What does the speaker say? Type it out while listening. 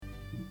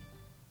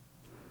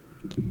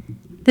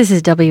This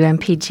is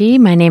WMPG.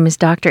 My name is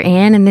Dr.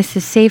 Ann, and this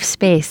is Safe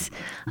Space,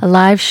 a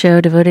live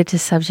show devoted to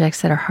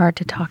subjects that are hard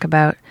to talk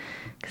about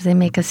because they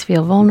make us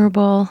feel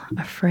vulnerable,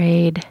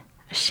 afraid,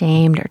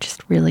 ashamed, or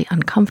just really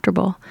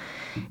uncomfortable.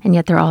 And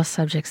yet they're all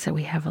subjects that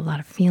we have a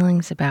lot of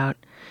feelings about.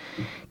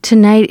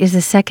 Tonight is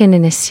the second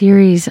in a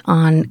series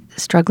on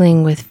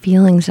struggling with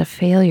feelings of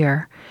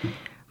failure.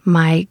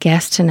 My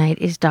guest tonight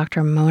is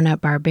Dr. Mona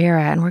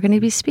Barbera, and we're going to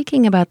be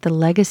speaking about the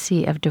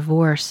legacy of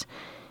divorce.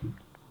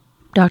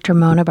 Dr.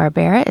 Mona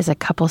Barbera is a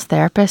couples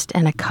therapist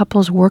and a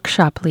couples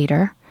workshop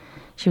leader.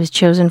 She was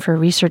chosen for a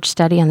research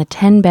study on the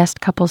 10 best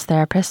couples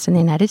therapists in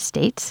the United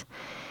States.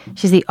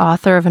 She's the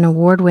author of an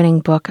award-winning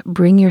book,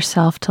 Bring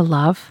Yourself to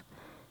Love: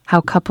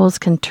 How Couples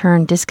Can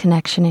Turn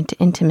Disconnection into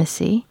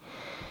Intimacy.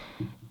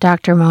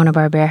 Dr. Mona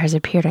Barbera has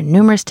appeared on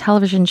numerous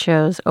television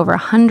shows, over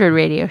 100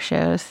 radio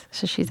shows,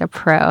 so she's a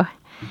pro.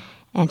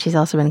 And she's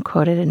also been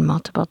quoted in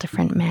multiple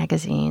different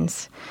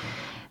magazines.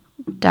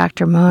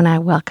 Dr. Mona,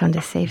 welcome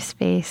to Safe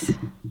Space.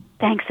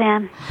 Thanks,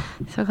 Ann.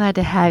 So glad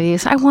to have you.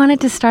 So I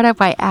wanted to start out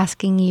by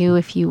asking you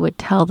if you would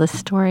tell the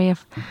story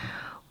of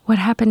what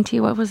happened to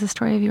you. What was the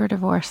story of your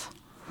divorce?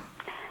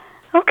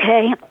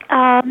 Okay.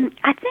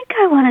 I think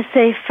I want to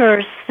say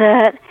first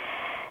that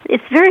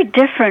it's very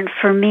different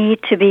for me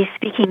to be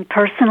speaking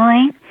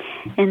personally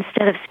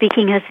instead of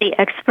speaking as the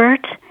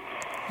expert.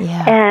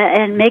 Yeah.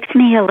 And makes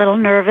me a little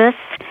nervous.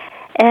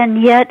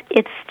 And yet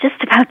it's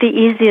just about the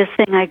easiest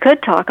thing I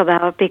could talk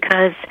about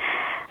because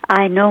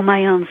I know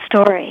my own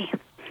story.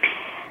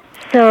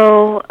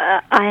 So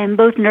I am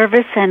both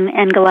nervous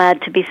and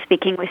glad to be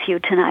speaking with you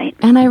tonight.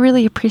 And I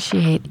really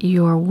appreciate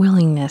your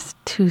willingness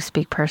to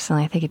speak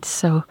personally. I think it's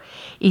so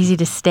easy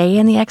to stay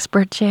in the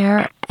expert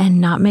chair and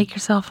not make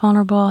yourself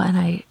vulnerable,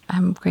 and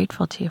I'm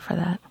grateful to you for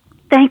that.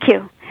 Thank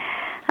you.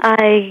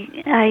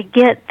 I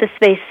get the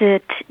space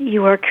that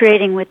you are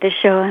creating with this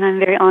show, and I'm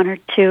very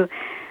honored to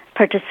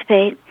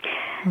participate.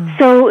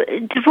 So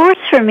divorce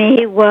for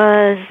me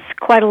was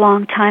quite a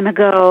long time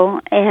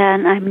ago,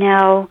 and I'm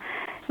now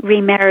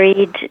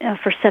remarried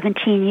for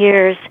 17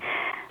 years.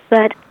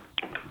 But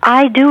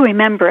I do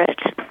remember it.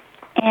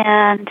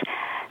 And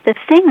the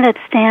thing that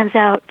stands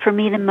out for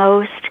me the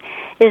most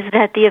is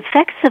that the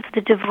effects of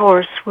the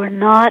divorce were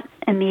not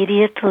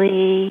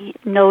immediately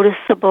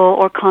noticeable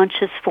or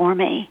conscious for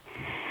me.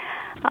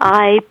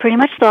 I pretty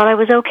much thought I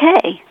was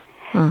okay.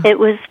 It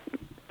was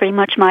pretty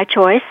much my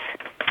choice.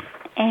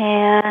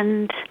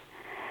 And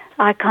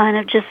I kind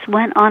of just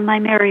went on my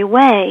merry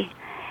way.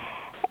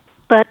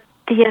 But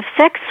the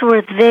effects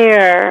were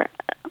there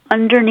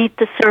underneath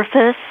the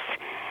surface,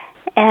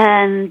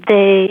 and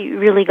they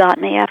really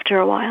got me after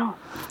a while.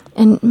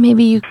 And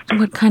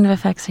what kind of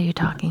effects are you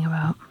talking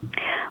about?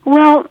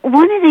 Well,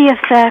 one of the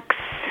effects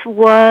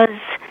was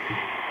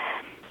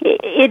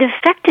it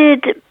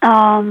affected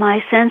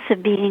my sense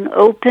of being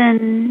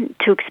open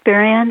to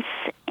experience,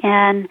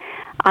 and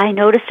I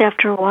noticed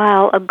after a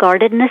while a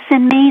guardedness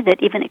in me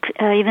that even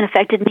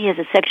affected me as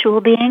a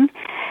sexual being.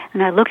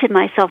 And I looked at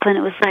myself and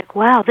it was like,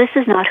 wow, this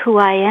is not who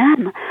I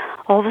am.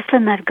 All of a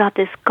sudden I've got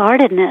this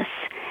guardedness.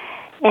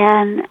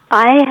 And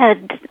I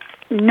had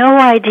no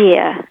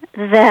idea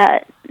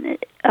that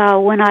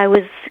when I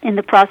was in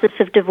the process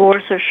of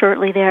divorce or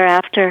shortly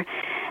thereafter,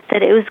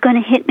 that it was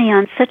going to hit me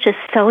on such a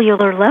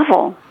cellular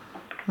level.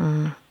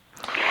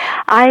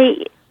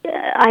 I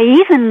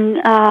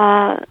even...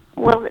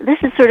 well, this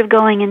is sort of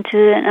going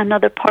into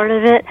another part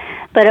of it,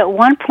 but at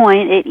one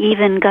point it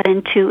even got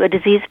into a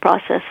disease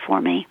process for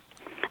me,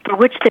 for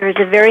which there is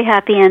a very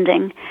happy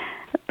ending,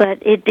 but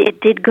it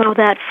did go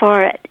that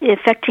far,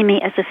 affecting me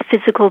as a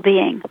physical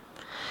being.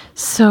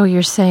 So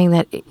you're saying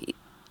that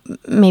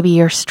maybe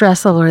your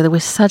stress level, or there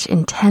was such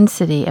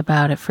intensity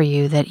about it for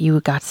you that you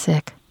got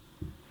sick?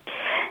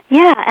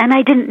 Yeah, and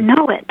I didn't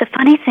know it. The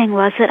funny thing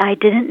was that I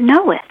didn't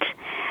know it.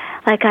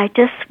 Like, I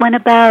just went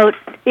about,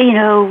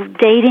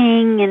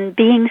 dating and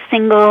being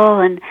single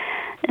and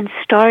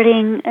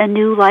starting a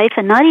new life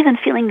and not even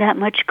feeling that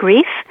much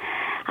grief.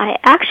 I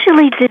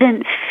actually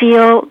didn't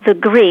feel the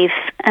grief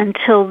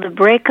until the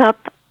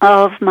breakup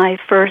of my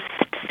first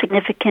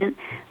significant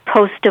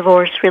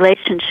post-divorce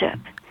relationship.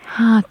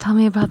 Tell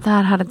me about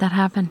that. How did that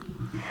happen?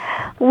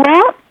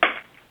 Well,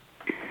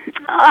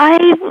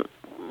 I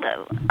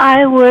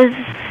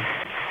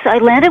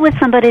landed with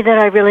somebody that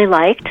I really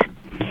liked.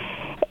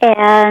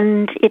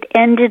 And it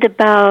ended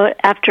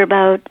after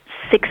about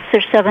 6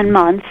 or 7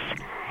 months.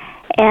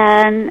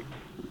 And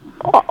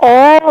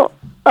all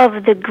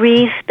of the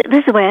grief, this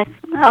is the way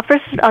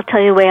I'll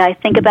tell you the way I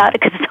think about it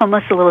because it's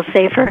almost a little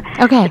safer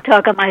to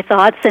talk on my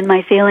thoughts and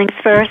my feelings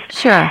first.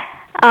 Sure.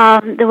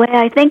 The way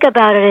I think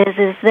about it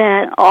is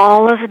that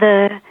all of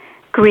the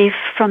grief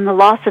from the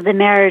loss of the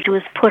marriage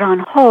was put on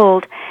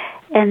hold,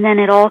 and then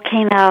it all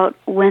came out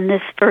when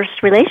this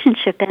first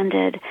relationship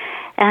ended.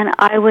 And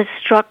I was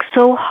struck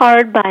so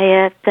hard by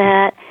it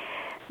that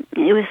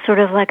it was sort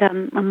of like a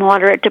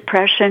moderate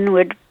depression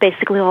where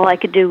basically all I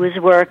could do was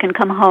work and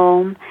come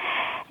home.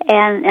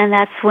 And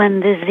that's when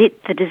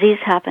the disease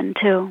happened,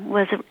 too,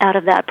 was out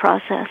of that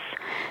process.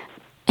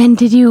 And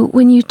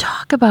when you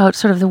talk about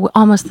sort of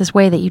almost this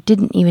way that you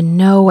didn't even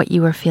know what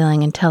you were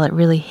feeling until it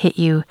really hit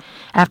you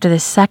after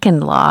the second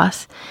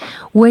loss,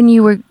 when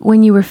you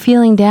were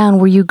feeling down,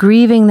 were you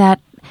grieving that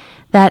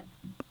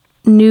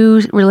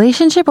new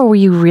relationship, or were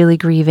you really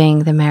grieving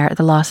the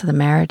loss of the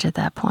marriage at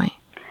that point?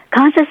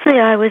 Consciously,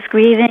 I was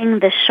grieving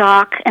the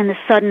shock and the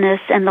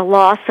suddenness and the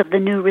loss of the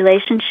new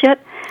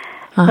relationship,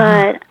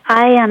 but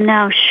I am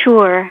now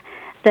sure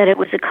that it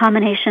was a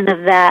combination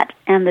of that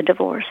and the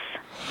divorce.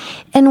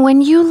 And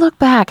when you look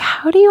back,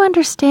 how do you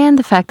understand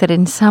the fact that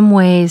in some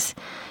ways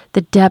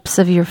the depths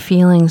of your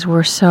feelings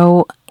were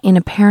so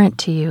inapparent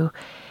to you?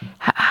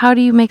 How do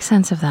you make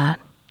sense of that?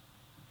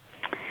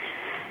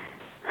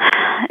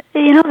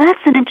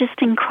 That's an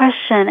interesting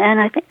question, and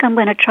I think I'm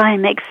going to try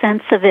and make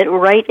sense of it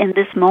right in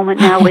this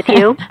moment now with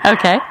you.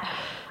 Okay.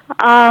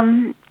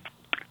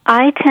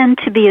 I tend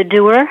to be a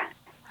doer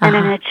and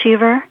an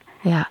achiever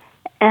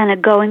and a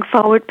going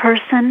forward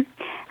person,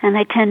 and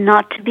I tend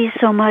not to be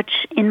so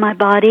much in my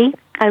body.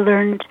 I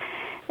learned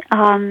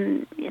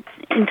in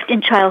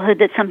childhood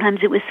that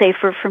sometimes it was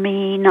safer for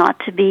me not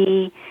to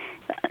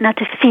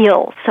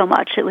feel so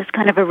much. It was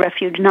kind of a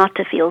refuge not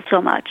to feel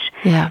so much.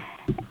 Yeah.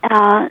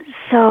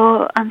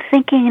 So I'm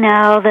thinking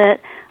now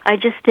that I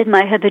just did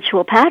my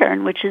habitual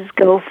pattern, which is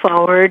go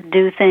forward,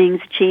 do things,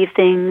 achieve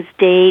things,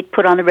 date,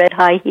 put on the red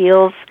high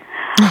heels.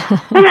 So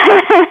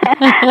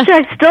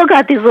I've still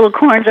got these little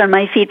corns on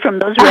my feet from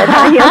those red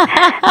high heels.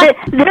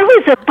 There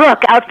was a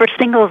book out for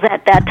singles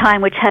at that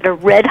time which had a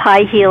red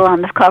high heel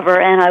on the cover,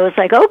 and I was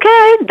like,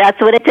 okay, that's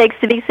what it takes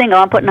to be single.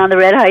 I'm putting on the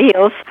red high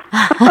heels.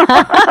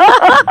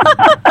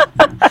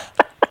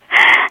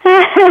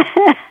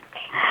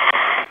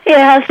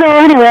 Yeah, so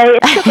anyway,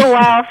 it took a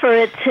while for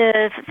it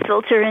to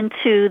filter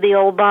into the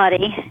old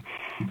body.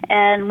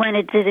 And when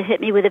it did, it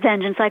hit me with a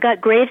vengeance. I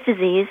got Graves'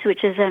 disease,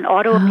 which is an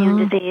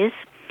autoimmune disease.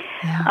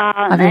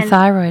 Yeah. Of your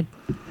thyroid.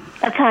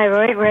 A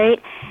thyroid,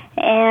 right.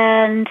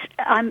 And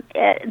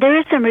there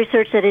is some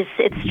research that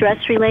it's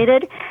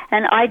stress-related,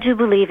 and I do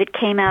believe it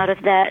came out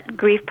of that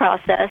grief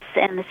process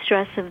and the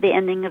stress of the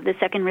ending of the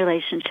second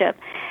relationship.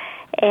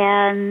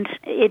 And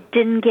it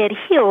didn't get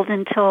healed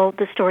until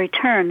the story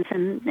turns,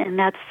 and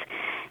that's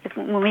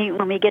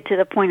when we get to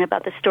the point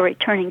about the story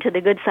turning to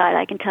the good side,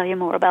 I can tell you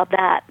more about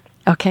that.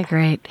 Okay,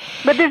 great.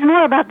 But there's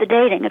more about the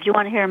dating if you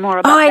want to hear more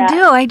about that.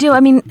 I do.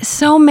 I mean,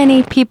 so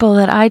many people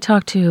that I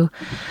talk to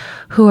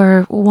who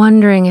are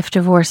wondering if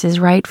divorce is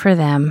right for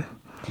them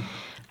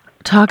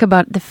talk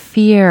about the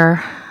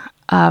fear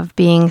of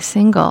being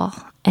single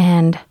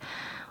and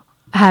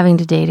having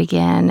to date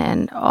again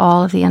and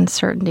all of the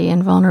uncertainty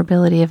and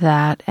vulnerability of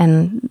that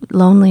and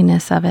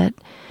loneliness of it.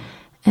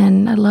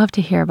 And I'd love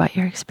to hear about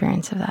your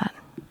experience of that.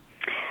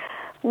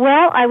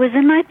 Well, I was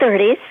in my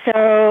 30s,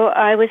 so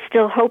I was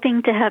still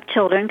hoping to have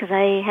children because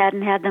I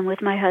hadn't had them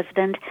with my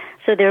husband.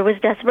 So there was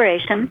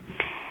desperation.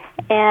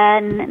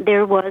 And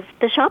there was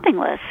the shopping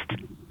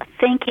list,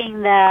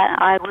 thinking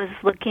that I was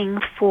looking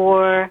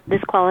for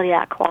this quality,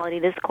 that quality,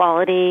 this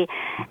quality.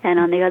 And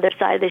on the other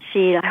side of the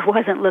sheet, I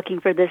wasn't looking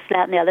for this,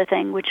 that, and the other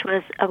thing, which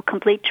was a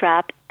complete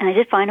trap. And I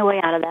did find a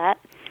way out of that.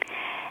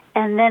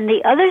 And then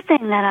the other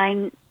thing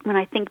that when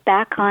I think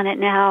back on it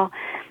now,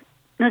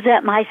 was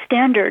that my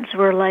standards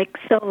were like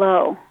so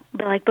low.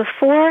 Like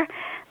before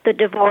the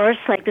divorce,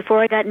 like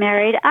before I got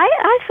married,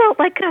 I felt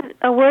like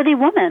a worthy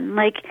woman,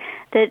 like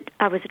that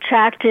I was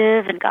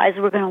attractive and guys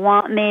were going to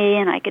want me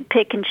and I could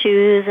pick and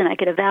choose and I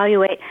could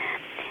evaluate.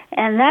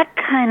 And that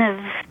kind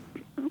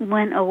of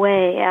went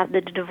away after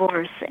the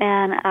divorce,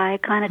 and I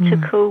kind of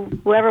took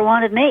whoever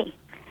wanted me.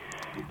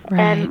 Right.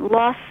 And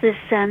lost this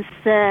sense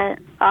that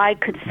I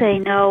could say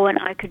no and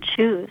I could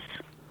choose.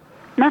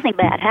 Nothing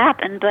bad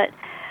happened, but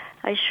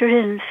I sure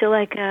didn't feel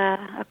like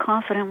a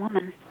confident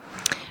woman.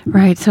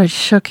 Right, so it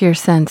shook your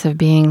sense of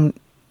being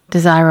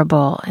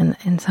desirable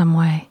in some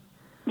way.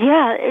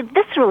 Yeah,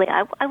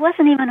 I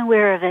wasn't even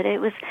aware of it. It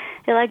was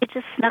like it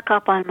just snuck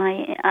up on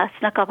me,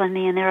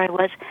 and there I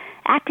was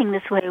acting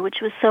this way,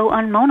 which was so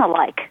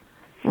un-Mona-like.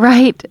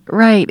 Right.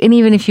 And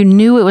even if you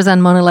knew it was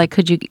un-Mona-like,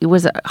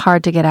 was it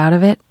hard to get out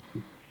of it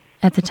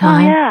at the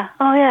time?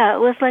 Oh yeah. It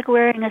was like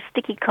wearing a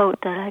sticky coat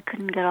that I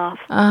couldn't get off.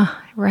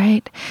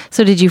 Right.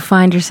 So did you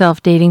find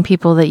yourself dating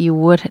people that you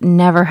would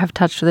never have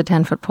touched with a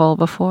 10-foot pole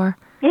before?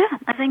 Yeah,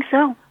 I think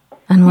so.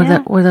 And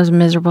were those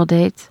miserable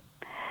dates?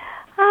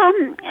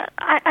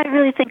 I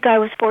really think I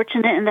was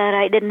fortunate in that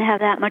I didn't have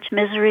that much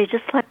misery.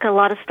 Just like a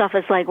lot of stuff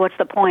is like, what's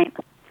the point?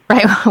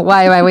 Right.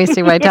 Why am I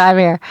wasting my time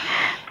here?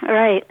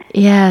 Right.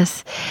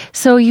 Yes.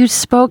 So you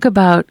spoke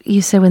about,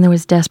 you said when there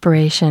was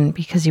desperation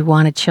because you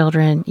wanted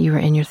children, you were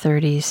in your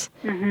 30s,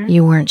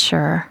 you weren't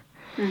sure.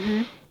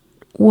 Mm-hmm.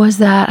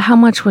 How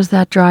much was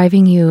that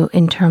driving you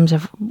in terms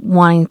of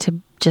wanting to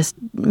just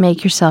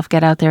make yourself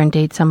get out there and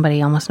date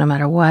somebody almost no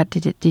matter what?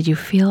 Did you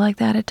feel like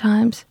that at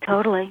times?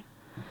 Totally.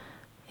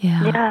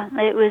 Yeah,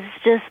 it was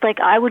just like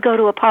I would go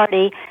to a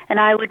party and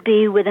I would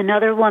be with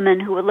another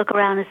woman who would look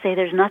around and say,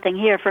 there's nothing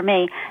here for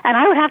me. And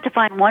I would have to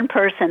find one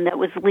person that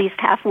was at least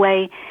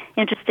halfway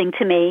interesting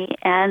to me.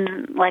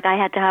 And like I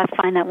had to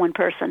find that one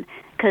person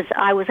because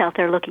I was out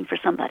there looking for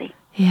somebody.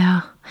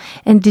 Yeah.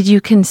 And did you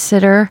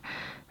consider,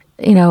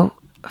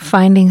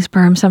 finding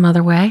sperm some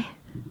other way?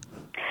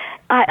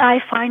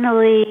 I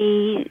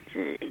finally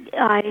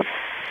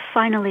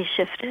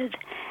shifted.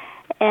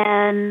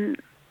 And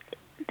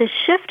the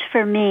shift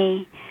for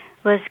me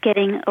was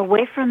getting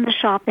away from the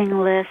shopping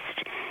list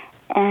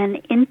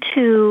and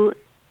into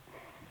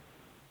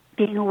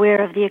being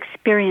aware of the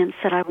experience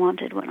that I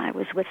wanted when I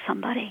was with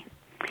somebody.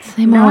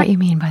 Say more what you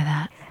mean by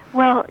that.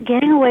 Well,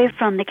 getting away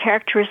from the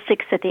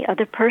characteristics that the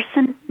other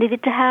person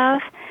needed to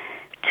have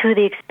to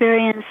the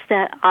experience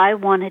that I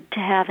wanted to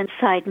have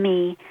inside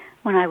me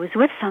when I was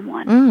with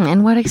someone.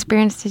 And what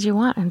experience did you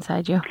want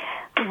inside you?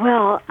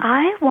 Well,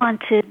 I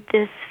wanted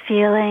this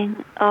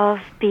feeling of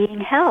being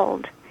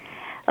held,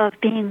 of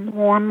being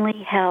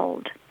warmly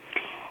held.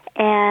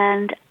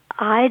 And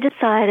I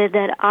decided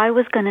that I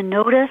was going to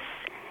notice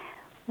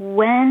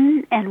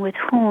when and with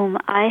whom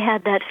I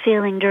had that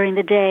feeling during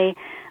the day,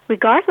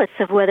 regardless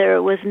of whether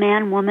it was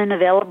man, woman,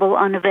 available,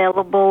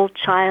 unavailable,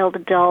 child,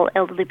 adult,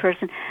 elderly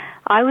person.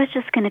 I was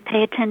just going to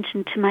pay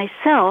attention to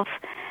myself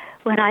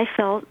when I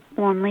felt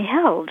warmly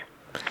held.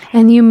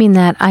 And you mean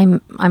that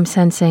I'm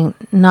sensing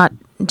not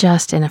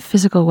just in a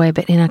physical way,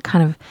 but in a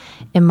kind of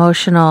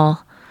emotional,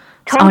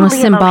 Totally almost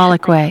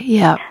symbolic way.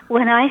 Yeah.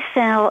 When I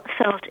felt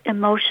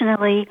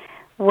emotionally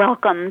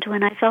welcomed,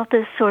 when I felt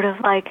this sort of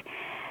like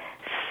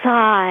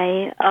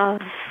sigh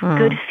of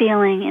good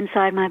feeling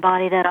inside my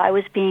body that I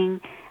was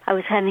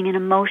having an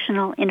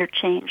emotional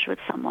interchange with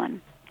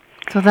someone.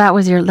 So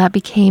that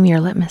became your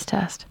litmus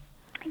test.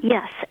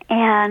 Yes,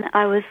 and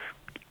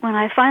when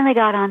I finally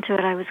got onto it,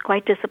 I was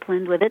quite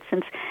disciplined with it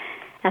since,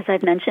 as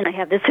I've mentioned, I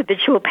have this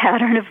habitual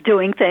pattern of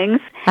doing things.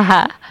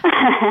 Uh-huh.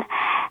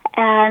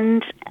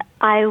 And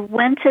I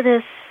went to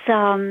this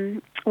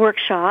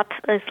workshop,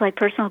 this like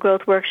personal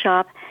growth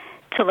workshop,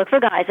 to look for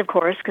guys, of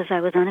course, because I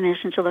was on a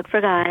mission to look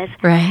for guys.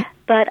 Right.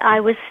 But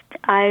I was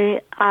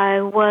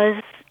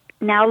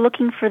now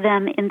looking for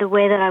them in the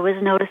way that I was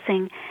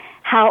noticing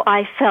how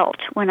I felt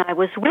when I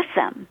was with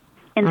them,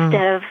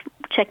 instead of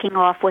checking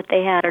off what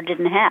they had or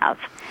didn't have.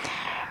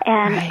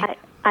 And right.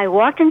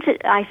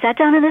 I sat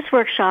down in this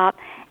workshop,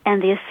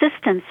 and the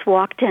assistants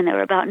walked in. There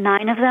were about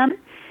 9 of them,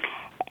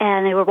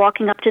 and they were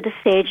walking up to the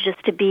stage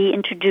just to be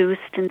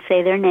introduced and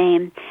say their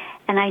name.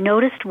 And I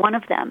noticed one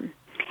of them,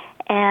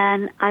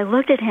 and I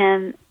looked at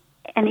him,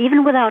 and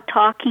even without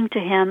talking to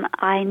him,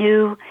 I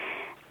knew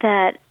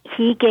that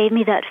he gave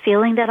me that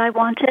feeling that I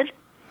wanted.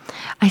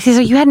 I see. So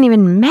you hadn't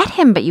even met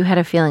him, but you had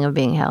a feeling of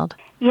being held.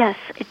 Yes,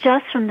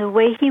 just from the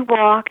way he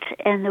walked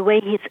and the way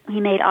he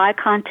made eye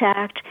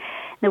contact,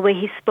 the way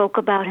he spoke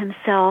about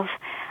himself,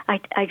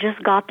 I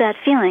just got that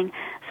feeling.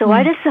 So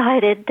I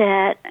decided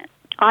that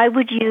I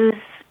would use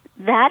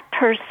that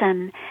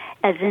person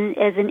as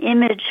an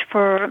image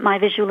for my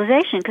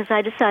visualization, because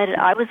I decided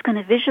I was going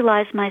to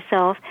visualize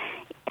myself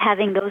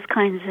having those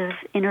kinds of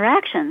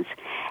interactions.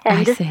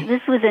 And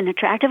this was an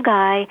attractive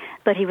guy,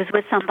 but he was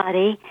with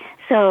somebody,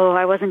 so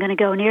I wasn't going to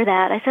go near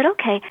that. I said,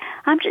 okay,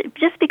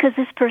 just because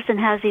this person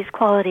has these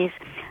qualities,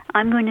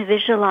 I'm going to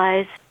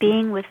visualize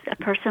being with a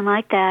person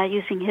like that,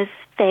 using his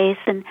face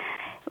and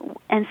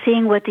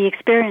seeing what the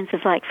experience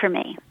is like for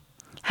me.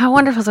 How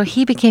wonderful. So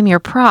he became your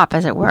prop,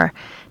 as it were,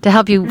 to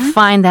help you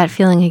find that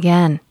feeling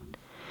again.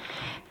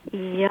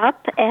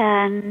 Yep,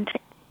 and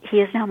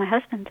he is now my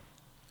husband.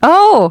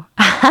 Oh!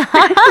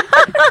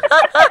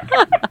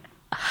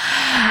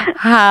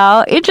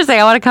 How interesting.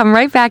 I want to come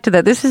right back to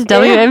that. This is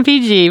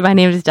WMPG. My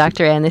name is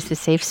Dr. Ann. This is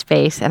Safe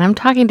Space. And I'm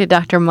talking to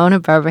Dr. Mona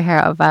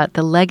Barbahara about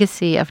the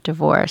legacy of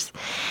divorce.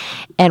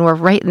 And we're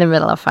right in the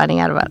middle of finding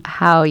out about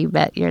how you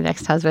met your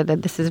next husband.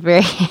 And this is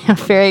a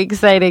very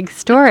exciting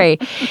story.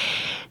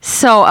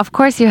 So, of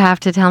course, you have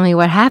to tell me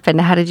what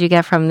happened. How did you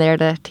get from there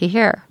to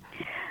here?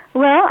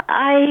 Well,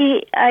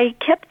 I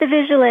kept the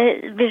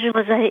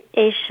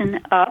visualization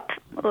up,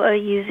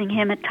 using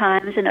him at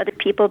times and other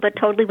people, but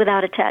totally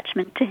without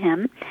attachment to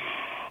him.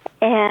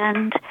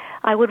 And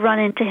I would run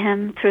into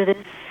him through this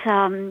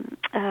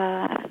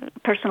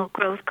personal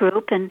growth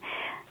group, and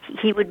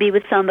he would be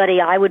with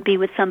somebody, I would be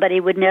with somebody,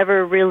 would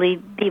never really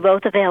be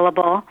both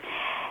available.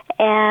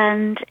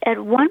 And at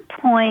one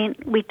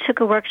point, we took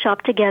a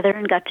workshop together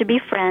and got to be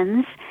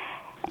friends.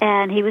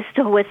 And he was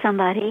still with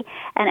somebody.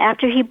 And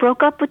after he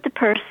broke up with the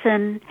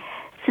person,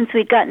 since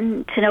we'd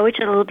gotten to know each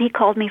other a little, he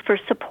called me for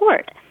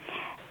support.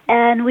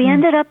 And we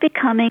ended up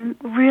becoming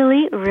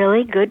really,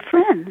 really good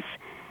friends.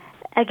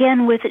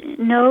 Again, with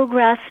no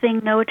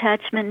grasping, no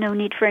attachment, no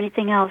need for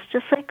anything else,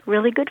 just like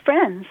really good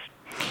friends.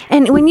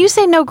 And when you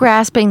say no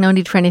grasping, no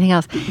need for anything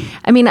else,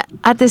 I mean,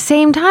 at the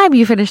same time,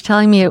 you finished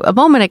telling me a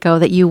moment ago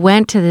that you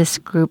went to this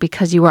group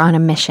because you were on a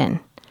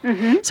mission.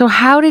 Mm-hmm. So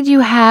how did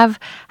you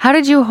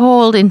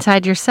hold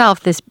inside yourself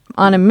this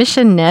on a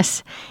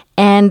missionness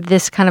and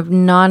this kind of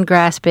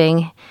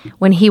non-grasping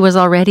when he was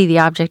already the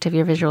object of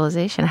your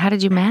visualization? How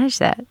did you manage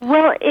that?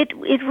 Well, it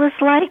was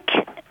like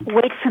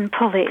weights and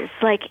pulleys.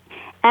 Like,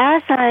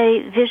 as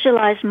I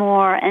visualized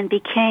more and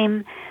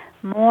became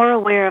more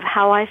aware of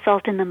how I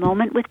felt in the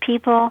moment with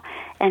people,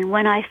 and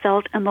when I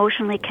felt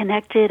emotionally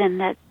connected and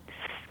that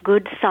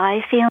good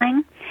sigh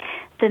feeling,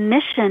 the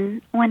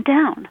mission went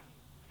down.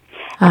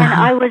 And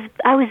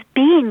I was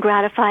being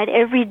gratified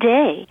every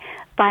day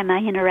by my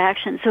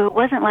interaction, so it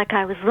wasn't like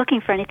I was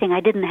looking for anything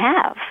I didn't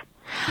have.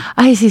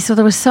 I see. So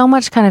there was so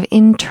much kind of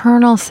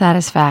internal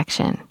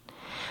satisfaction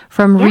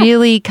from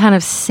really kind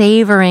of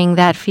savoring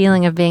that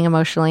feeling of being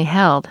emotionally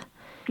held.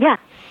 Yeah.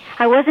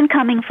 I wasn't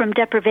coming from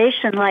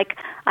deprivation like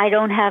I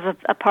don't have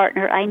a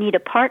partner, I need a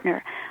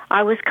partner.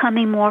 I was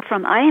coming more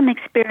from I am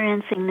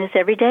experiencing this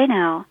every day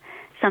now.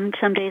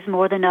 Some days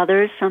more than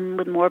others, some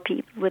with more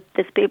people, with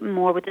this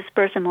more with this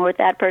person, more with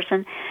that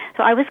person.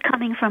 So I was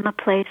coming from a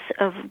place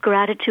of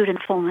gratitude and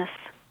fullness.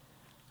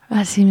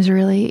 That seems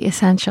really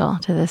essential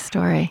to this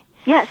story.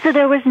 Yeah, so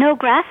there was no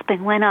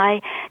grasping when I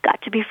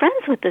got to be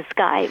friends with this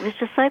guy. It was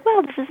just like,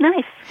 well, this is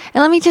nice.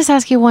 And let me just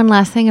ask you one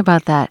last thing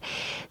about that.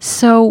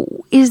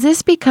 So is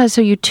this because, so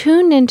you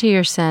tuned into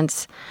your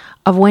sense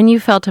of when you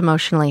felt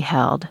emotionally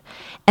held,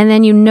 and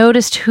then you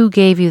noticed who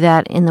gave you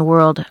that in the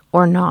world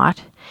or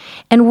not?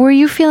 And were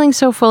you feeling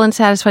so full and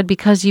satisfied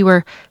because you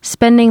were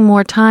spending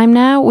more time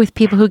now with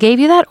people who gave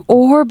you that,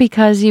 or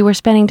because you were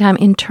spending time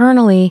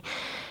internally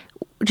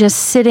just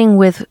sitting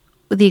with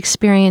the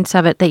experience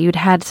of it that you'd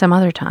had some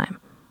other time?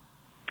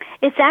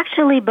 It's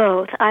actually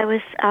both. I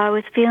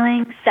was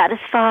feeling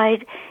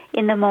satisfied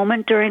in the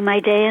moment during my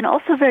day, and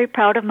also very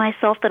proud of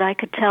myself that I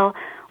could tell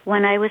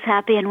when I was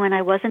happy and when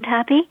I wasn't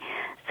happy,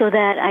 so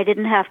that I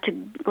didn't have to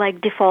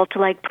default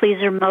to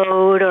pleaser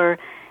mode or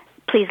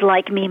please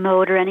like me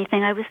mode or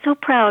anything. I was so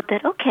proud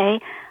that, okay,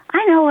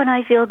 I know when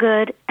I feel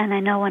good and I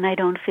know when I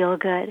don't feel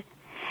good.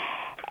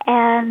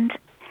 And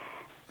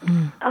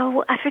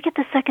I forget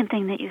the second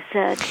thing that you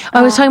said.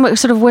 I was talking about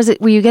sort of,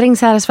 were you getting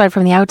satisfied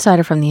from the outside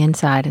or from the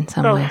inside in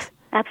some ways?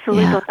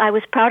 Absolutely. Yeah. Both. I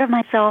was proud of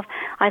myself.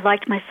 I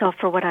liked myself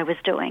for what I was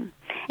doing.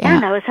 Yeah.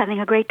 And I was having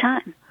a great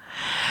time.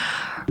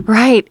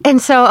 Right.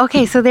 And so,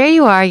 okay, so there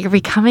you are. You're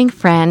becoming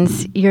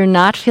friends. You're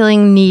not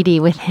feeling needy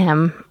with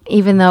him,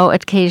 even though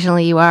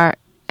occasionally you are.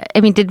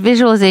 I mean, did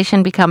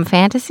visualization become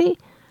fantasy?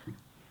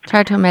 It's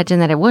hard to imagine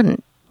that it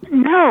wouldn't.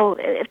 No.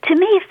 To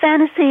me,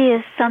 fantasy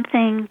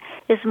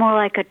is more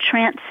like a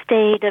trance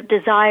state of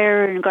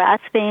desire and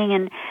grasping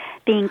and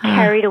being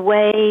carried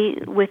away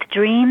with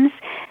dreams.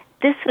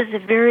 This was a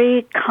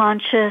very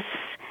conscious,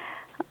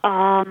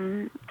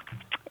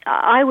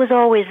 I was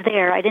always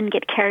there. I didn't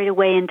get carried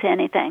away into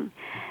anything.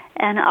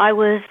 And I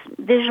was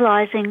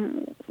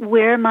visualizing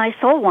where my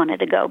soul wanted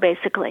to go,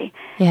 basically,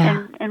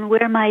 and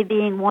where my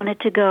being wanted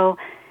to go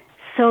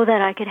so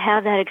that I could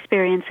have that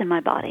experience in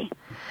my body.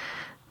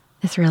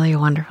 It's really a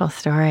wonderful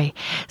story.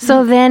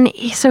 So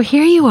so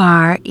here you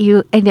are.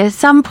 And at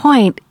some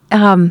point,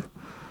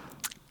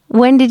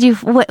 when did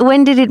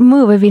it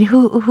move? I mean,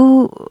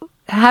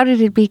 how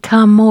did it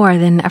become more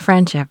than a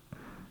friendship?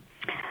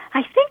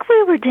 I think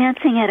we were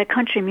dancing at a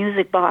country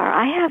music bar.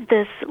 I have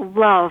this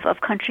love of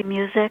country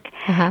music,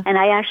 and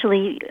I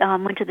actually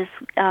went to this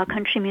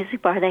country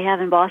music bar they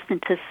have in Boston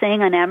to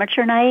sing on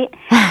amateur night.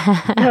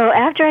 So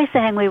after I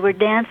sang, we were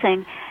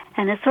dancing,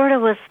 and it sort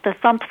of was the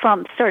thump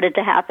started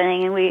to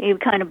happening, and we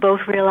kind of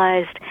both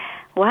realized,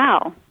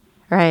 wow.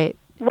 Right.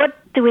 What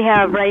do we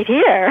have right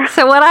here?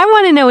 So what I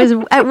want to know is,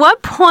 at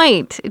what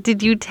point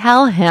did you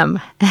tell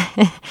him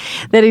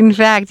that, in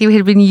fact, you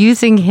had been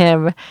using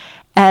him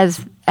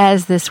as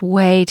this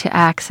way to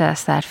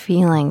access that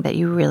feeling that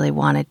you really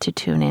wanted to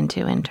tune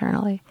into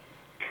internally?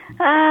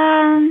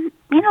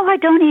 I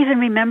don't even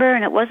remember,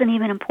 and it wasn't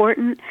even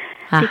important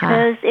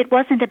because it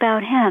wasn't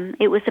about him.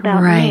 It was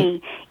about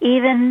me.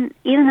 Even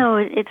though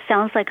it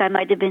sounds like I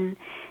might have been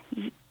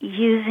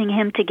using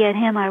him to get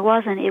him, I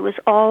wasn't. It was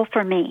all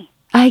for me.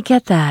 I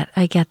get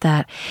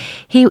that.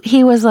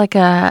 He was like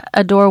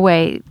a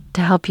doorway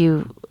to help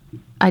you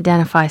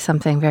identify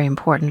something very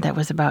important that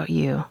was about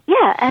you.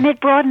 Yeah, and it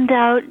broadened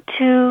out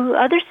to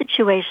other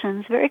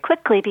situations very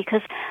quickly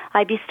because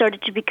I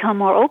started to become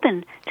more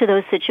open to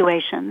those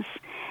situations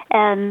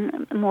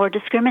and more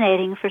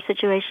discriminating for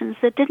situations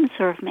that didn't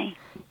serve me.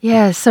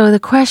 Yeah, so the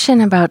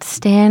question about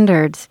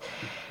standards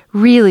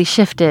really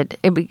shifted.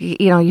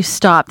 You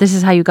stopped. This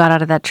is how you got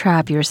out of that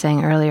trap you were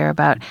saying earlier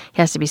about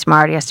he has to be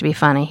smart, he has to be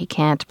funny, he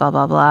can't, blah,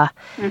 blah, blah.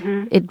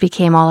 Mm-hmm. It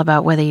became all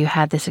about whether you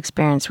had this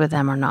experience with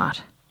them or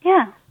not.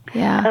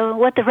 Yeah.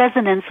 What the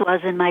resonance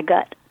was in my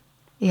gut.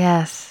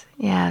 Yes.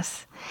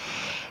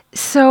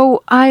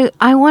 So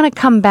I want to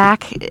come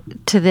back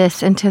to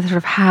this and to sort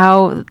of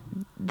how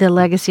the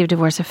legacy of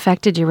divorce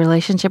affected your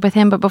relationship with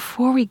him. But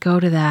before we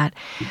go to that,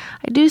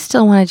 I do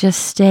still want to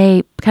just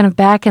stay kind of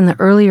back in the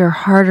earlier,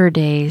 harder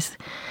days,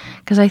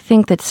 because I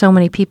think that so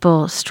many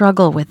people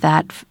struggle with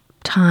that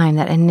time,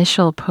 that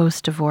initial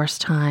post-divorce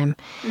time.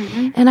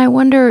 Mm-hmm. And I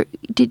wonder,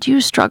 did you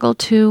struggle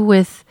too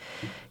with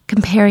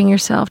comparing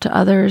yourself to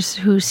others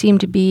who seem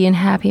to be in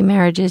happy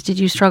marriages? Did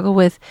you struggle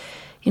with,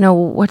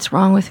 what's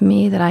wrong with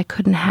me that I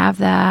couldn't have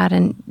that,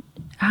 and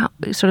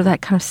sort of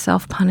that kind of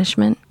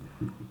self-punishment?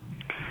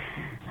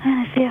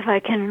 Let's see if I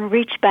can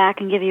reach back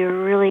and give you a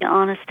really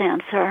honest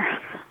answer.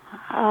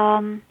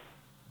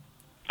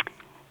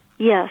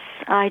 Yes,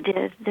 I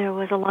did. There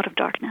was a lot of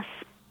darkness.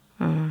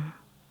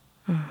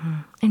 Mm-hmm.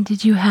 And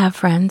did you have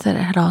friends that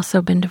had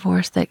also been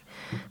divorced that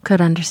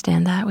could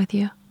understand that with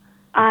you?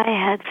 I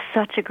had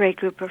such a great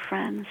group of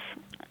friends.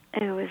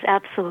 It was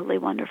absolutely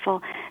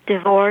wonderful.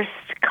 Divorced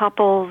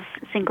couples,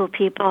 single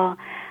people.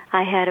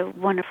 I had a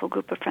wonderful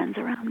group of friends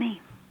around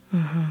me.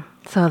 Mm-hmm.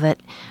 So that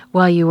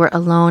while you were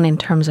alone in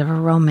terms of a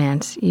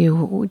romance,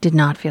 you did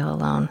not feel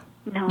alone.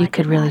 No, you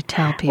could really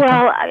tell people.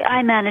 Well,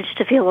 I managed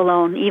to feel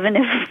alone, even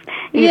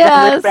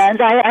yes. with friends.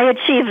 I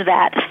achieved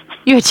that.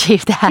 You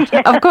achieved that,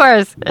 yes. Of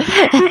course.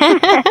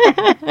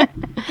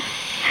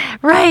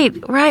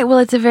 Right. Well,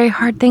 it's a very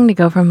hard thing to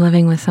go from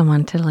living with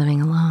someone to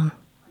living alone.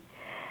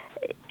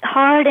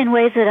 Hard in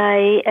ways that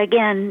I,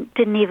 again,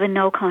 didn't even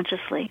know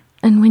consciously.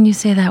 And when you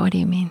say that, what do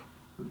you mean?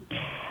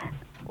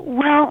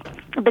 Well,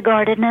 the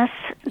guardedness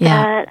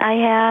that I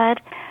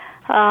had,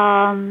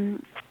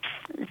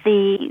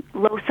 the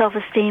low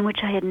self-esteem,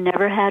 which I had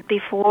never had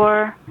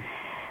before,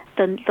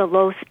 the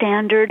low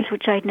standards,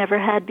 which I'd never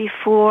had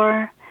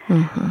before,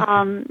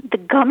 the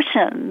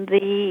gumption,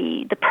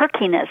 the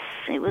perkiness.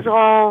 It was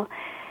all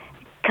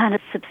kind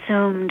of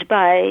subsumed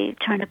by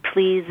trying to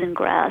please and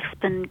grasp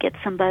and get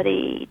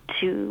somebody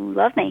to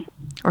love me.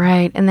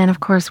 Right. And then, of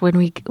course,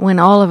 when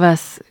all of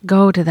us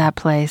go to that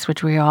place,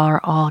 which we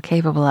are all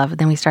capable of,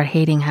 then we start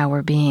hating how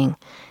we're being.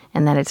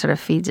 And then it sort of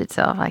feeds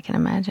itself, I can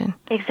imagine.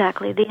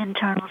 Exactly. The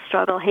internal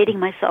struggle, hating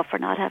myself for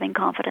not having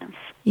confidence.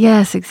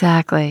 Yes,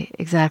 exactly.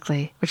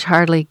 Which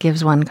hardly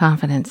gives one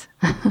confidence.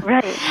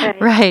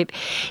 Right.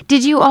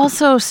 Did you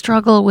also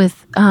struggle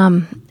with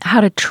how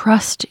to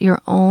trust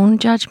your own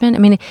judgment? I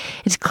mean,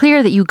 it's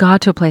clear that you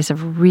got to a place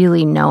of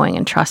really knowing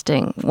and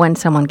trusting when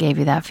someone gave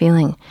you that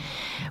feeling.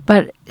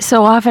 But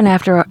so often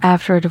after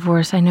a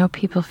divorce, I know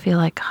people feel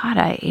like, God,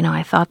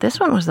 I thought this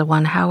one was the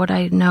one. How would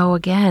I know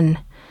again?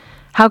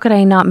 How could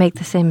I not make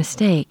the same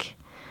mistake?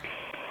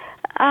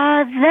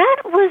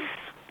 That was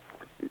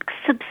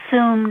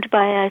subsumed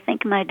by, I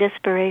think, my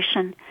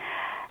desperation.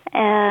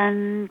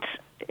 And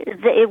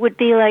it would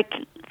be like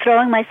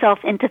throwing myself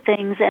into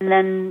things and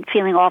then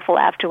feeling awful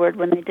afterward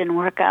when they didn't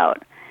work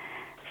out.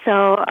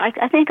 So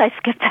I think I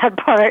skipped that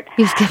part.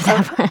 You skipped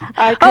that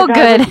part. Oh,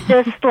 good. I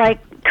was just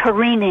like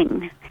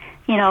careening,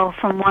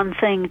 from one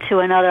thing to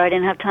another. I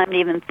didn't have time to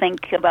even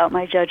think about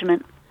my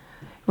judgment.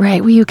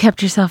 Right. Well, you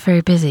kept yourself very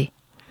busy.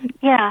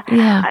 Yeah.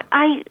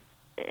 I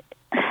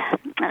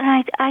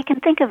can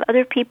think of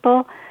other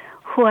people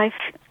who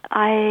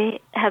I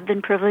have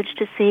been privileged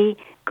to see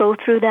go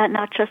through that,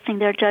 not trusting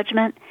their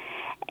judgment.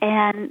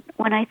 And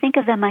when I think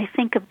of them, I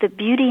think of the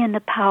beauty and the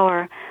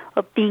power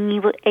of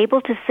being able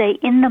to say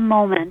in the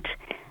moment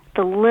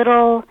the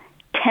little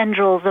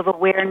tendrils of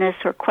awareness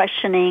or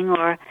questioning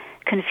or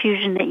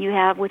confusion that you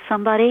have with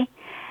somebody,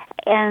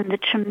 and the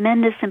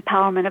tremendous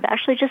empowerment of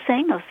actually just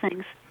saying those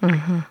things.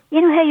 Mm-hmm.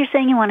 Hey, you're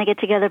saying you want to get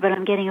together, but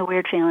I'm getting a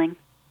weird feeling.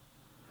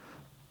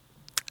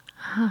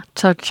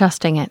 So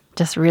trusting it,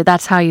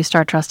 that's how you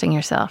start trusting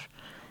yourself,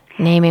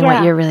 naming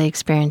what you're really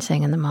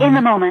experiencing in the moment. In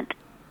the moment,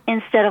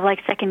 instead of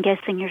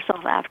second-guessing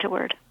yourself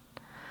afterward.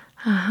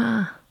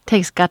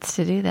 Takes guts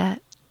to do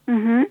that.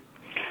 Mm-hmm.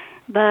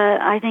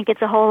 But I think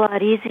it's a whole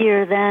lot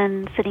easier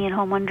than sitting at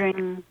home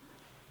wondering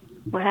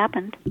what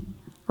happened.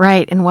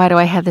 Right, and why do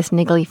I have this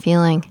niggly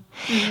feeling?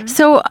 Mm-hmm.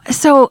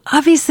 So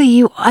obviously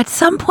you, at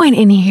some point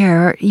in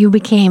here, you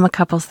became a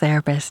couples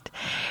therapist.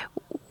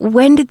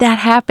 When did that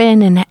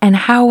happen, and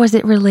how was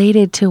it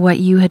related to what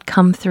you had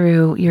come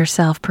through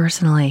yourself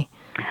personally?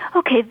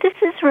 Okay, this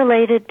is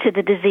related to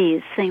the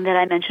disease thing that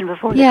I mentioned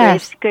before,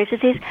 yes. the Graves'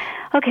 disease.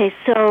 Okay,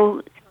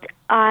 so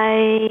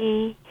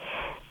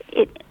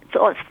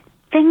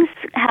things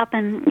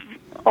happen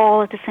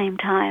all at the same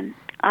time.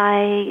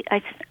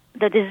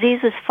 The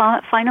disease was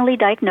finally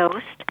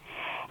diagnosed,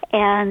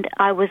 and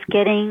I was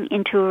getting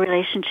into a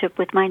relationship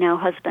with my now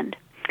husband.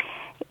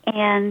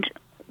 And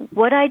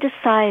what I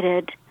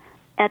decided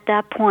at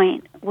that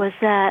point was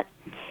that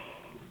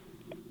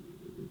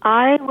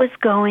I was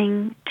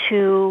going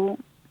to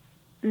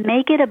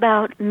make it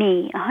about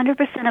me,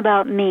 100%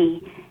 about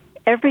me,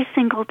 every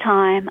single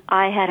time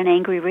I had an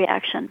angry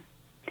reaction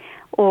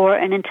or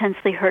an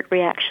intensely hurt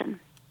reaction.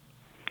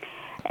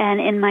 And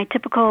in my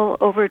typical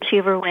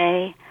overachiever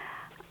way,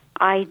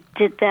 I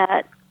did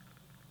that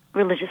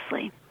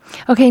religiously.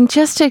 Okay, and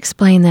just to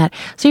explain that,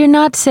 so you're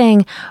not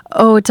saying,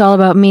 oh, it's all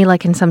about me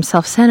like in some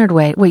self-centered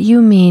way. What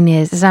you mean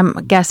is, as I'm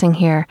guessing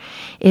here,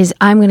 is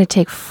I'm going to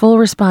take full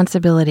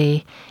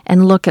responsibility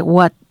and look at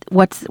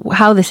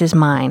how this is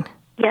mine.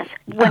 Yes,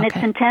 when it's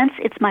intense,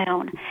 it's my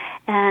own.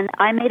 And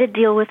I made a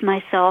deal with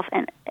myself,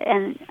 and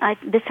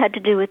this had to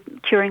do with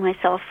curing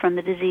myself from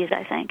the disease,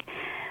 I think,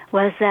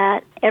 was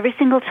that every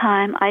single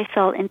time I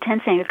felt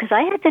intense anger, because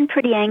I had been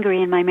pretty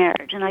angry in my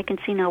marriage, and I can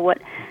see now what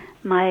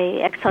my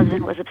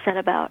ex-husband was upset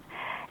about.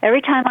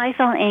 Every time I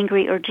felt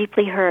angry or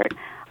deeply hurt,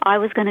 I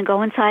was going to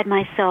go inside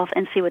myself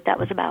and see what that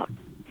was about.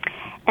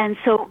 And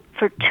so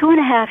for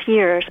 2.5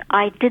 years,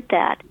 I did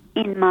that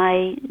in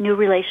my new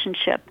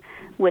relationship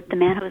with the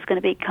man who was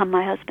going to become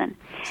my husband.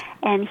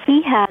 And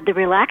he had the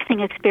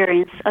relaxing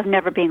experience of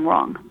never being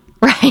wrong.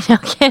 Right. Right, no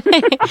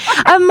kidding.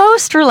 A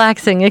most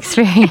relaxing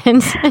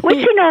experience. Which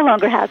he no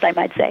longer has, I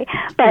might say.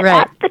 But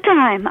Right. at the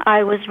time,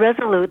 I was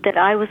resolute that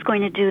I was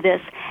going to do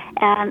this,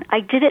 and I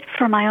did it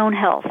for my own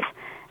health,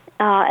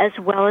 as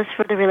well as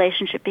for the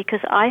relationship,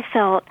 because I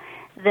felt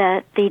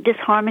that the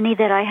disharmony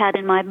that I had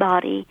in my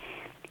body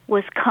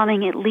was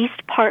coming at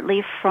least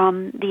partly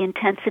from the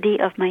intensity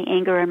of my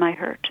anger and my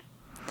hurt.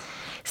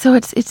 So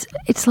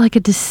it's like a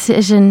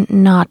decision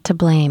not to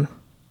blame.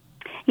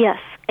 Yes,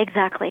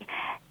 exactly.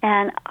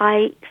 And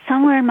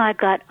somewhere in my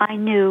gut, I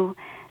knew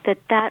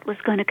that was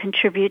going to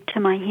contribute to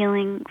my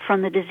healing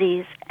from the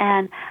disease.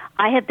 And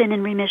I have been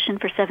in remission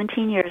for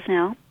 17 years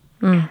now.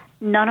 Mm.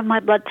 None of my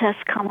blood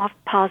tests come off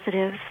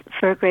positive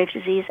for Graves'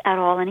 disease at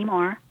all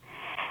anymore.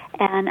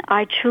 And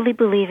I truly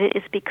believe it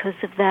is because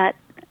of that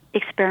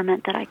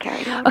experiment that I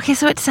carried out. Okay,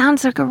 so it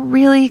sounds like a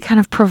really kind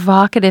of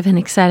provocative and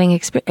exciting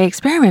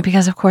experiment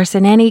because, of course,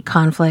 in any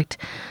conflict,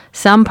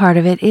 some part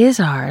of it is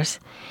ours.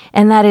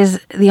 And that is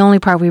the only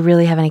part we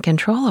really have any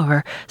control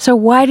over. So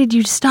why did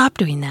you stop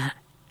doing that?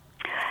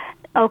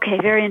 Okay,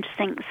 very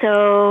interesting.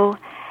 So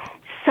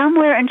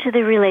somewhere into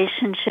the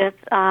relationship,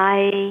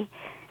 I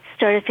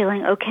started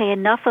feeling, okay,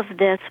 enough of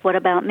this, what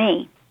about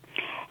me?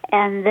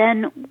 And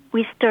then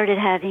we started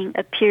having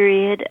a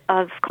period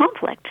of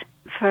conflict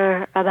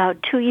for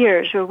about 2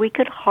 years where we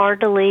could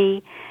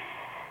hardly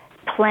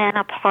plan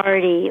a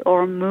party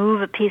or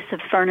move a piece of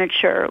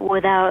furniture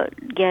without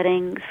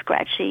getting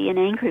scratchy and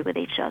angry with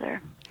each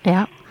other.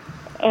 Yeah.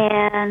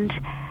 And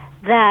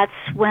that's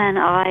when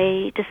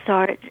I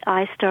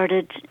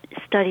started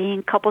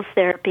studying couples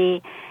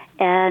therapy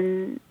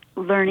and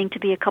learning to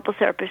be a couples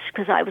therapist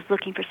because I was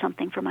looking for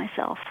something for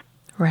myself.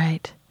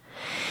 Right.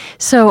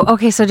 So,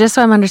 okay, so just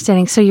so I'm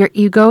understanding, so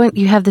you go and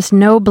you have this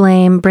no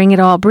blame, bring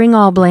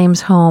all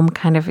blames home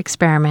kind of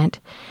experiment.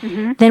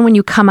 Mm-hmm. Then when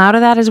you come out of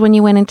that is when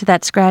you went into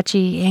that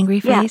scratchy, angry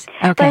phase?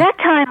 Yeah. Okay. By that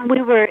time,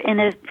 we were in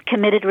a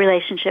committed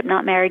relationship,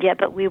 not married yet,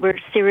 but we were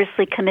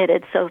seriously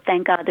committed, so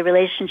thank God the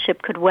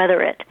relationship could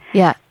weather it.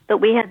 Yeah. But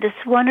we had this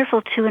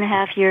wonderful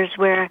 2.5 years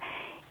where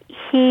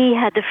he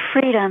had the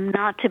freedom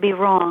not to be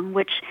wrong,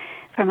 which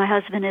for my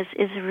husband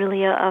is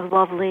really a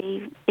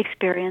lovely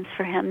experience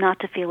for him, not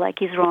to feel like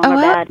he's wrong or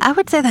bad. I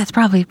would say that's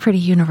probably pretty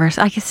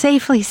universal. I could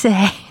safely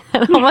say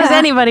that almost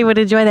anybody would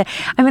enjoy that.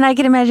 I mean, I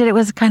can imagine it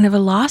was kind of a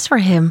loss for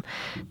him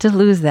to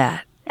lose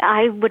that.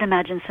 I would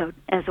imagine so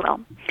as well.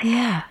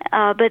 Yeah.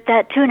 But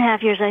that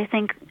 2.5 years, I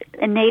think,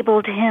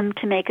 enabled him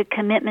to make a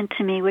commitment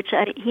to me, which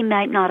he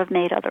might not have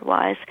made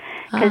otherwise.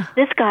 Because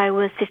this guy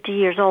was 50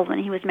 years old when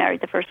he was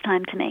married the first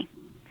time to me.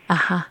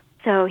 Uh-huh.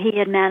 So he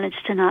had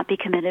managed to not be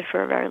committed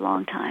for a very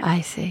long time.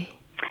 I see.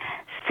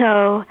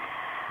 So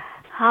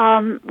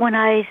when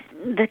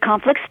the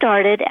conflict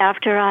started,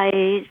 after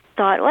I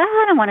thought, well,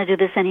 I don't want to do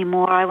this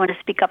anymore. I want to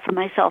speak up for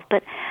myself.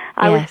 But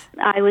I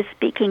was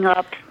speaking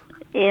up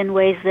in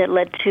ways that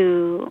led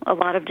to a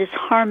lot of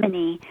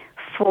disharmony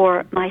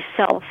for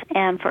myself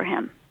and for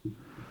him.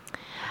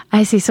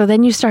 I see. So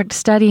then you start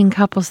studying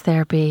couples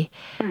therapy,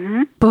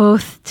 mm-hmm.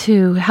 both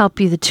to help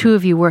you, the two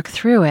of you, work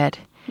through it.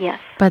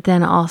 Yes. But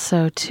then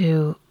also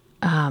to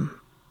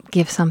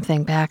give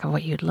something back of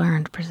what you'd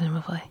learned,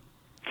 presumably.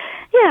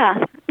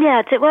 Yeah.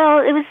 It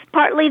was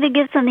partly to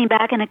give something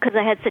back, and because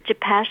I had such a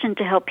passion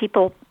to help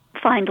people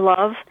find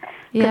love.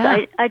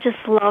 Because I just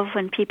love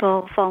when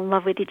people fall in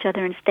love with each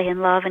other and stay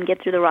in love and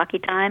get through the rocky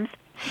times.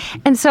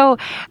 And so,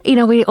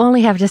 we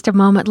only have just a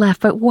moment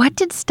left, but what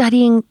did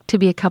studying to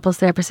be a couples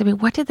therapist,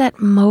 what did that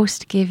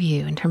most give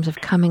you in terms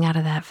of coming out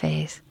of that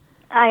phase?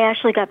 I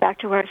actually got back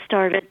to where I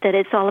started, that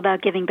it's all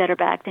about giving better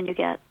back than you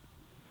get.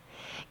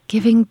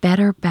 Giving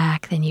better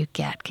back than you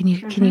get. Can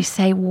you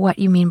say what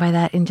you mean by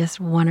that in just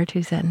one or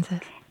two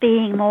sentences?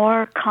 Being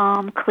more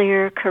calm,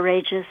 clear,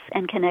 courageous,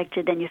 and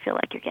connected than you feel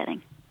like you're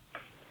getting.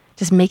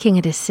 Just making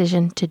a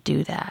decision to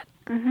do that.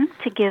 Mm-hmm.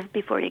 To give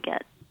before you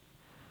get.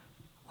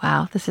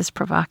 Wow, this is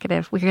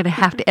provocative. We're going to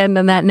have to end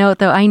on that note,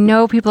 though. I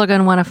know people are going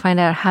to want to find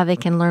out how they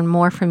can learn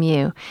more from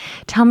you.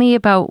 Tell me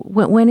about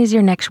when is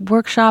your next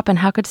workshop and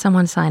how could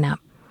someone sign up?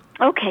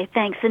 Okay,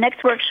 thanks. The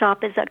next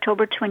workshop is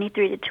October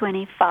 23 to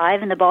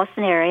 25 in the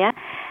Boston area,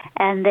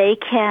 and they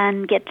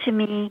can get to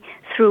me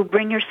through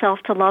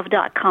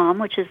bringyourselftolove.com,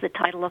 which is the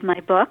title of my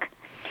book,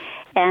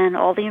 and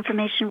all the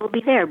information will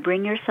be there,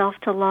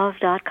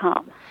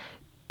 bringyourselftolove.com.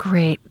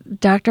 Great.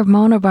 Dr.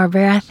 Mona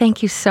Barbera,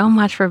 thank you so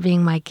much for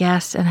being my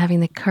guest and having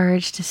the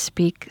courage to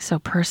speak so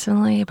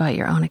personally about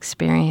your own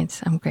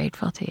experience. I'm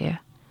grateful to you.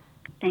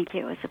 Thank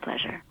you. It was a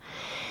pleasure.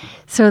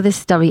 So this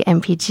is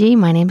WMPG.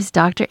 My name is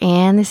Dr.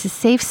 Ann. This is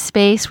Safe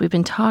Space. We've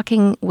been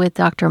talking with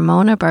Dr.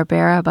 Mona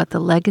Barbera about the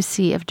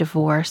legacy of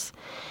divorce.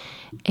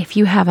 If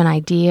you have an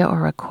idea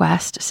or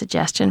request, a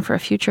suggestion for a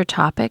future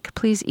topic,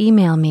 please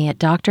email me at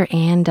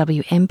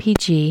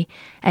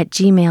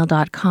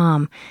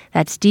drannwmpg@gmail.com.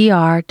 That's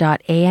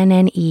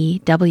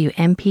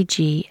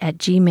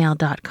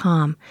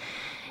dr.annewmpg@gmail.com.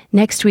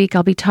 Next week,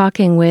 I'll be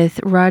talking with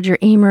Roger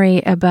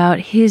Amory about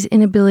his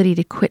inability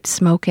to quit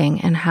smoking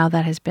and how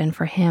that has been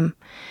for him.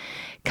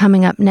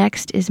 Coming up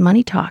next is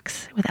Money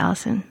Talks with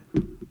Allison.